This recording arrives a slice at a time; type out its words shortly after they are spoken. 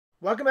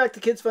Welcome back to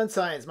Kids Fun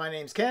Science. My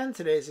name's Ken.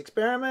 Today's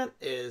experiment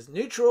is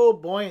neutral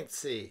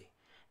buoyancy.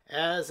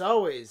 As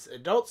always,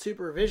 adult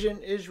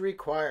supervision is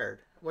required.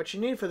 What you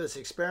need for this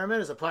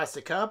experiment is a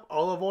plastic cup,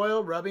 olive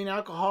oil, rubbing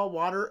alcohol,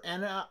 water,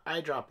 and an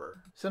eyedropper.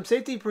 Some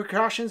safety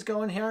precautions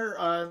go in here.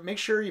 Make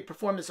sure you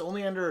perform this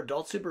only under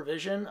adult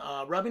supervision.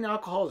 Rubbing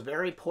alcohol is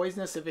very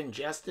poisonous if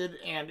ingested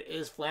and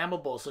is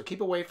flammable, so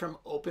keep away from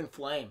open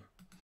flame.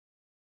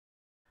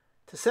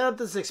 To set up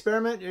this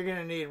experiment, you're going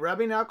to need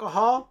rubbing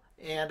alcohol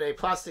and a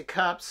plastic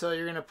cup. So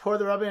you're going to pour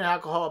the rubbing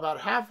alcohol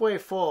about halfway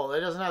full. It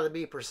doesn't have to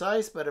be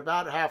precise, but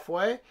about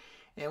halfway.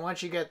 And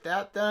once you get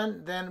that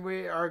done, then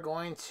we are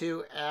going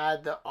to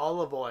add the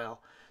olive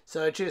oil.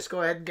 So just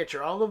go ahead and get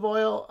your olive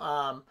oil.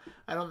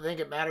 I don't think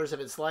it matters if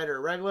it's light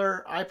or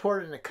regular. I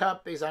poured it in a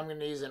cup because I'm going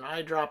to use an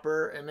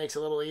eyedropper. It makes it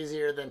a little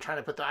easier than trying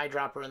to put the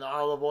eyedropper in the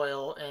olive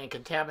oil and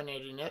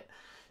contaminating it.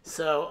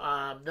 So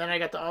then I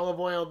got the olive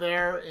oil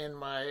there in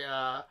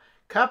my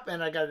cup,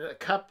 and I got a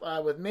cup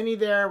with mini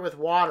there with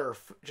water,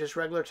 just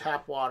regular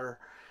tap water.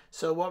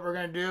 So what we're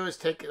going to do is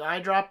take the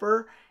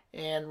eyedropper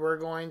and we're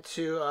going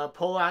to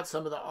pull out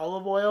some of the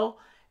olive oil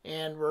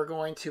and we're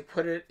going to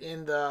put it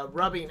in the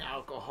rubbing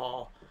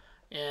alcohol.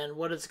 And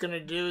what it's going to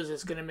do is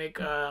it's going to make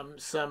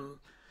some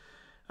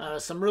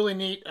really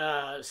neat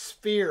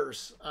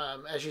spheres.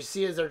 As you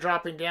see, as they're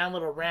dropping down,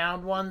 little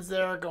round ones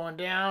there going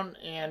down,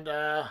 and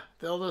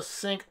they'll just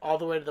sink all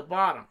the way to the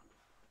bottom.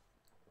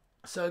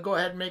 So go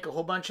ahead and make a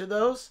whole bunch of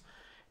those,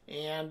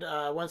 and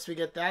once we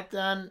get that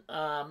done,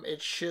 it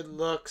should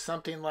look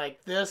something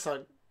like this.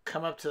 I'll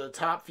come up to the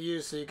top view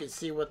so you can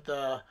see what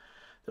the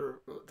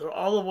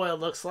olive oil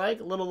looks like.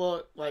 A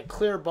little like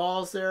clear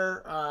balls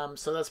there,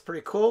 so that's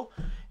pretty cool.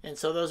 And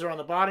so those are on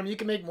the bottom. You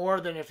can make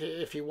more than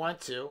if you want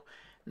to.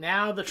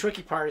 Now the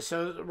tricky part is,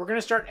 so we're going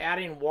to start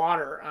adding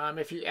water.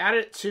 If you add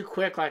it too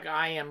quick like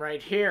I am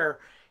right here,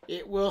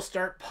 it will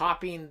start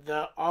popping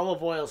the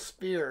olive oil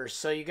spheres.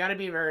 So you got to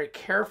be very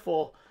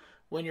careful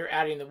when you're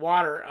adding the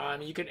water.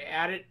 You could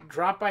add it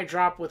drop by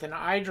drop with an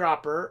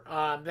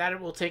eyedropper. That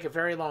will take a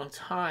very long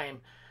time,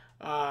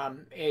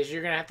 as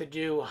you're going to have to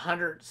do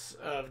hundreds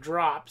of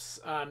drops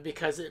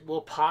because it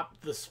will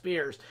pop the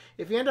spheres.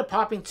 If you end up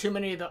popping too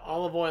many of the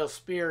olive oil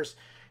spheres,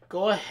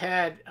 go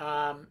ahead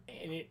and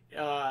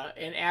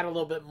add a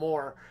little bit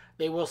more.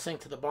 They will sink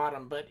to the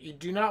bottom, but you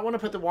do not want to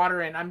put the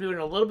water in. I'm doing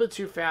a little bit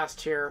too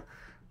fast here.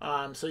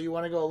 So you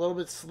want to go a little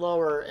bit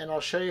slower, and I'll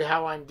show you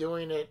how I'm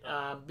doing it.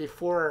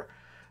 Before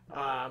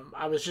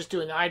I was just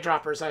doing the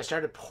eyedroppers. I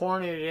started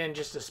pouring it in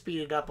just to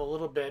speed it up a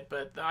little bit,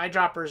 but the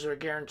eyedroppers are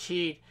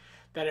guaranteed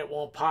that it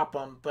won't pop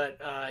them, but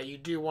you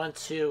do want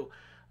to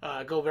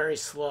go very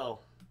slow.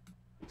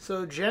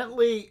 So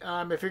gently,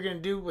 if you're going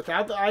to do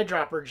without the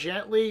eyedropper,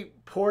 gently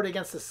pour it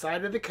against the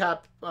side of the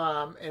cup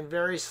and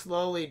very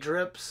slowly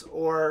drips,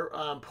 or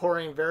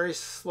pouring very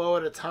slow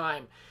at a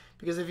time.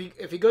 Because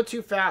if you go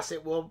too fast,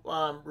 it will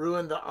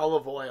ruin the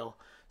olive oil.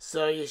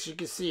 So as you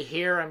can see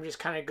here, I'm just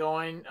kind of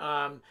going.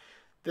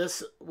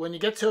 When you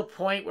get to a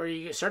point where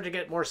you start to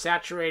get more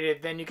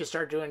saturated, then you can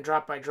start doing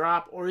drop by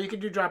drop, or you can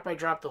do drop by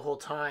drop the whole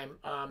time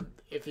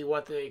if you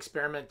want the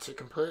experiment to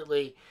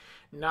completely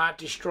not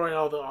destroy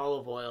all the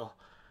olive oil.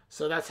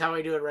 So that's how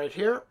I do it right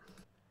here.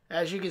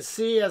 As you can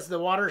see, as the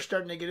water is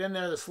starting to get in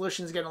there, the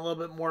solution's getting a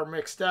little bit more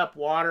mixed up,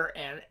 water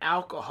and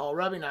alcohol,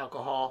 rubbing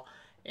alcohol.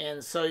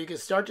 And so you can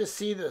start to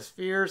see the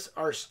spheres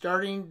are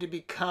starting to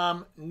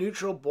become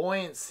neutral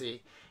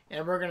buoyancy.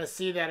 And we're going to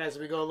see that as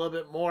we go a little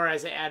bit more,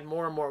 as I add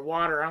more and more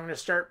water. I'm going to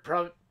start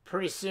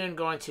pretty soon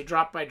going to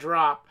drop by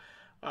drop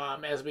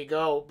as we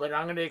go. But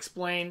I'm going to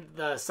explain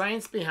the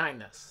science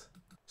behind this.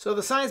 So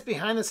the science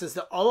behind this is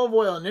the olive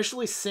oil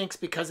initially sinks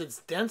because it's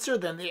denser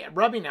than the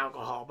rubbing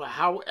alcohol, but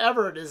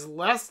however, it is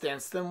less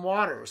dense than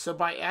water. So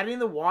by adding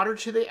the water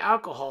to the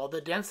alcohol, the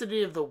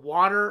density of the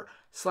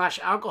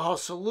water/alcohol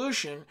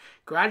solution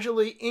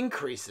gradually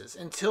increases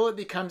until it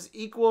becomes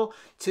equal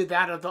to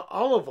that of the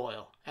olive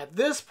oil. At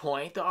this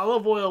point, the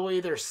olive oil will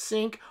either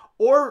sink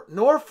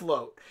nor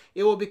float.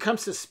 It will become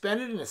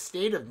suspended in a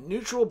state of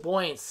neutral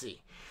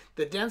buoyancy.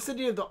 The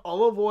density of the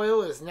olive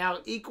oil is now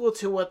equal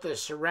to what the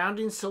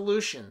surrounding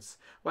solutions,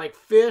 like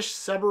fish,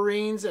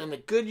 submarines, and the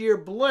Goodyear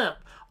blimp,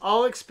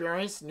 all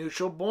experience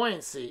neutral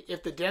buoyancy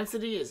if the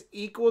density is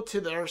equal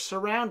to their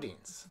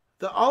surroundings.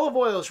 The olive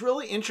oil is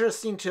really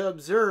interesting to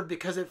observe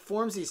because it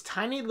forms these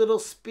tiny little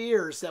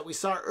spheres that we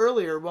saw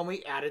earlier when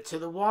we added to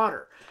the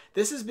water.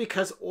 This is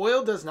because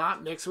oil does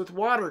not mix with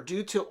water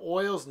due to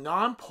oil's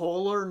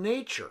non-polar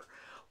nature.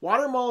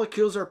 Water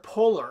molecules are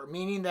polar,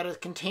 meaning that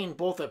it contains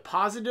both a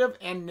positive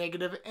and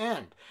negative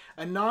end.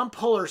 A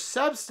nonpolar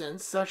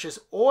substance, such as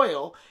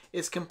oil,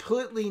 is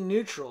completely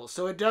neutral,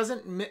 so it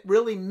doesn't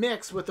really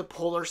mix with the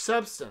polar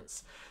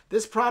substance.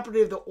 This property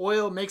of the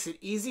oil makes it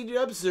easy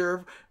to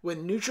observe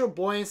when neutral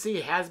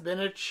buoyancy has been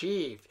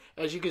achieved,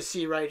 as you can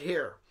see right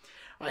here.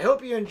 I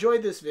hope you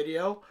enjoyed this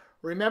video.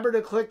 Remember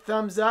to click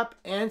thumbs up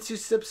and to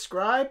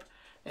subscribe,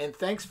 and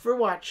thanks for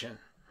watching.